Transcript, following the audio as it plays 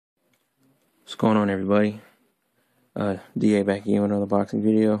What's going on, everybody? DA back again with another boxing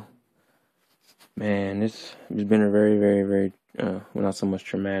video. Man, it's been a very, very, very, well, not so much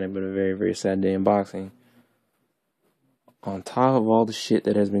traumatic, but a very, very sad day in boxing. On top of all the shit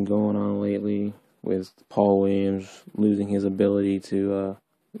that has been going on lately, with Paul Williams losing his ability to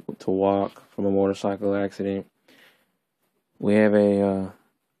walk from a motorcycle accident, we have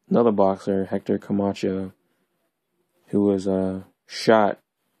another boxer, Héctor Camacho, who was shot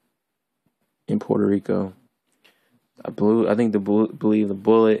in Puerto Rico. I believe the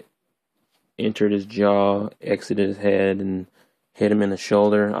bullet entered his jaw, exited his head, and hit him in the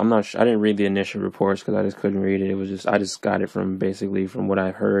shoulder. I'm not sure. I didn't read the initial reports because I just couldn't read it. I just got it from what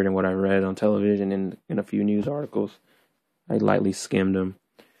I heard and what I read on television and in a few news articles. I lightly skimmed them.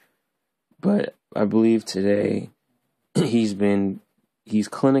 But I believe today he's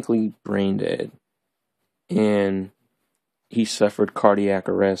clinically brain dead, and he suffered cardiac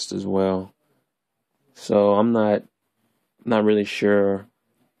arrest as well. So I'm not really sure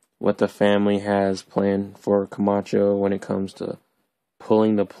what the family has planned for Camacho when it comes to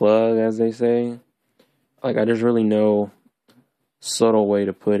pulling the plug, as they say. There's really no subtle way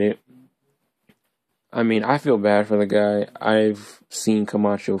to put it. I mean, I feel bad for the guy. I've seen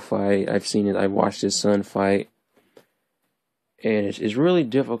Camacho fight. I've watched his son fight. And it's really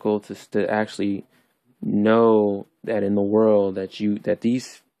difficult to actually know that in the world that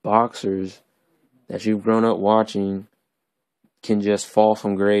these boxers that you've grown up watching can just fall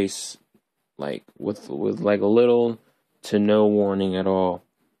from grace, with little to no warning at all.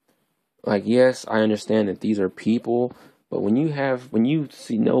 Yes, I understand that these are people, but when you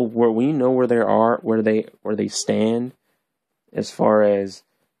know where they stand, as far as,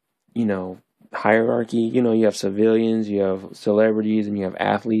 hierarchy, you have civilians, you have celebrities, and you have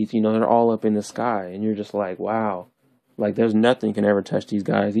athletes, they're all up in the sky, and you're just like, wow, there's nothing can ever touch these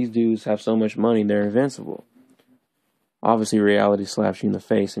guys. These dudes have so much money, they're invincible. Obviously, reality slaps you in the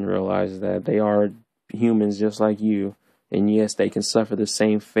face and realizes that they are humans just like you. And yes, they can suffer the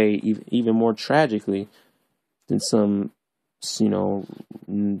same fate, even more tragically than some,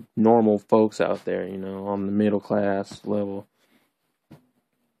 normal folks out there, on the middle class level.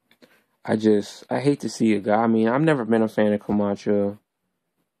 I hate to see a guy. I mean, I've never been a fan of Camacho.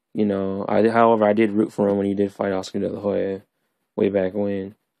 However, I did root for him when he did fight Oscar De La Hoya way back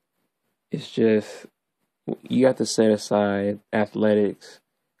when. It's just, you have to set aside athletics,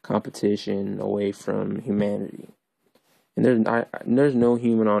 competition away from humanity. And there's no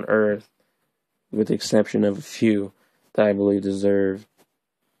human on earth, with the exception of a few, that I believe deserve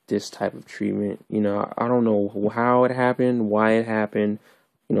this type of treatment. I don't know how it happened, why it happened.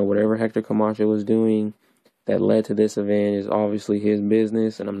 Whatever Héctor Camacho was doing that led to this event is obviously his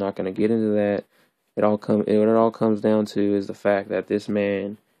business, and I'm not going to get into that. What it all comes down to is the fact that this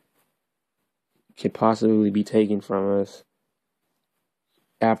man could possibly be taken from us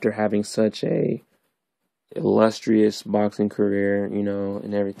after having such a illustrious boxing career,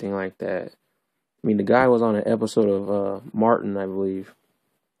 and everything like that. I mean, the guy was on an episode of Martin, I believe.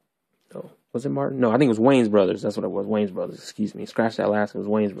 Oh, was it Martin? No, I think it was Wayne's Brothers. That's what it was. Wayne's Brothers. Excuse me. Scratch that last. It was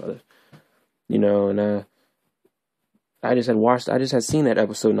Wayne's Brothers. And I just had seen that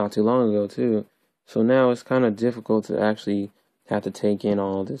episode not too long ago too. So now it's kind of difficult to actually have to take in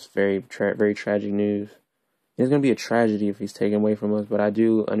all this very very tragic news. It's going to be a tragedy if he's taken away from us, but I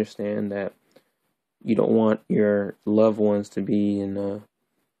do understand that you don't want your loved ones to be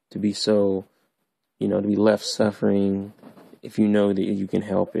so, to be left suffering if you know that you can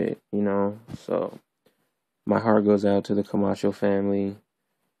help it, So my heart goes out to the Camacho family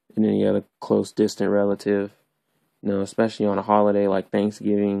and any other close, distant relative, especially on a holiday like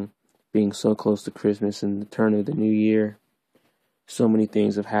Thanksgiving, being so close to Christmas and the turn of the new year. So many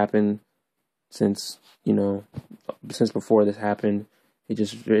things have happened since before this happened. It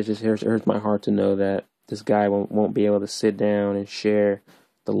just hurts my heart to know that this guy won't be able to sit down and share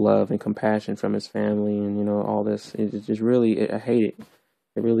the love and compassion from his family, and all this. It just really, I hate it.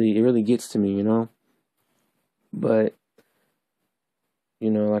 It really gets to me, But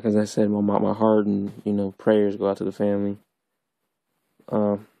as I said, my heart and prayers go out to the family.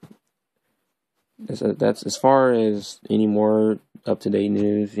 That's as far as any more up-to-date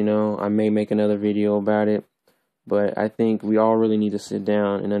news. I may make another video about it, but I think we all really need to sit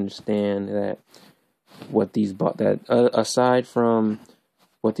down and understand that aside from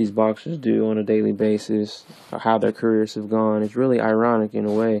what these boxers do on a daily basis, or how their careers have gone, it's really ironic in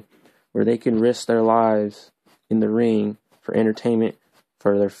a way, where they can risk their lives in the ring for entertainment,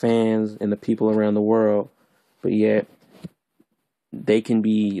 for their fans and the people around the world, but yet they can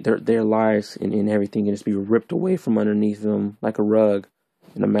be their lives and everything can just be ripped away from underneath them like a rug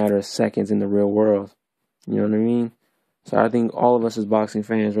in a matter of seconds in the real world. You know what I mean? So I think all of us as boxing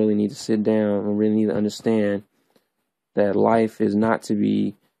fans really need to sit down and really need to understand that life is not to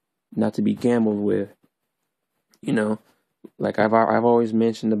be gambled with. You know, like I've always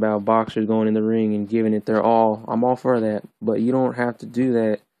mentioned about boxers going in the ring and giving it their all. I'm all for that, but you don't have to do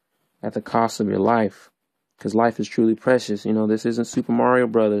that at the cost of your life, because life is truly precious. You know, this isn't Super Mario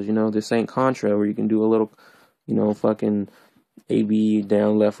Brothers. You know, this ain't Contra where you can do a little, fucking AB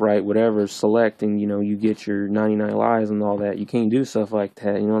down, left, right, whatever, select, and you get your 99 lives and all that. You can't do stuff like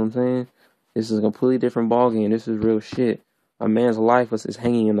that. You know what I'm saying? This is a completely different ballgame. This is real shit. A man's life is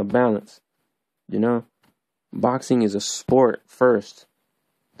hanging in the balance. You know, boxing is a sport first.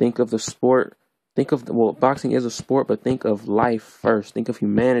 Think of the sport. Boxing is a sport, but think of life first. Think of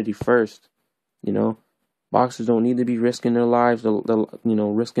humanity first. You know, boxers don't need to be risking their lives,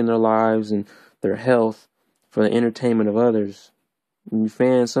 risking their lives and their health for the entertainment of others. And you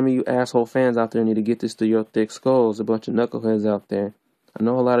fans, some of you asshole fans out there need to get this through your thick skulls. A bunch of knuckleheads out there. I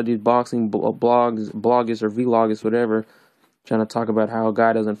know a lot of these boxing bloggers or vloggers, whatever, trying to talk about how a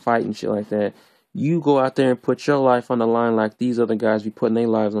guy doesn't fight and shit like that. You go out there and put your life on the line like these other guys be putting their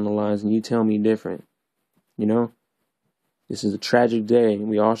lives on the lines, and you tell me different. You know? This is a tragic day.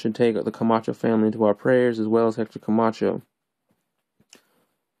 We all should take the Camacho family into our prayers, as well as Hector Camacho.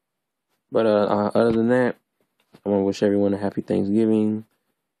 But other than that, I want to wish everyone a happy Thanksgiving.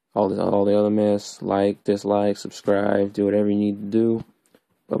 All the other mess, like, dislike, subscribe, do whatever you need to do.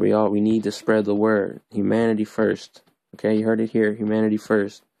 But we need to spread the word. Humanity first. Okay, you heard it here. Humanity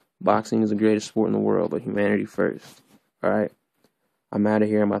first. Boxing is the greatest sport in the world, but humanity first. Alright? I'm out of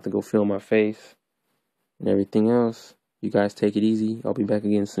here. I'm about to go film my face and everything else. You guys take it easy. I'll be back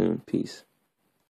again soon. Peace.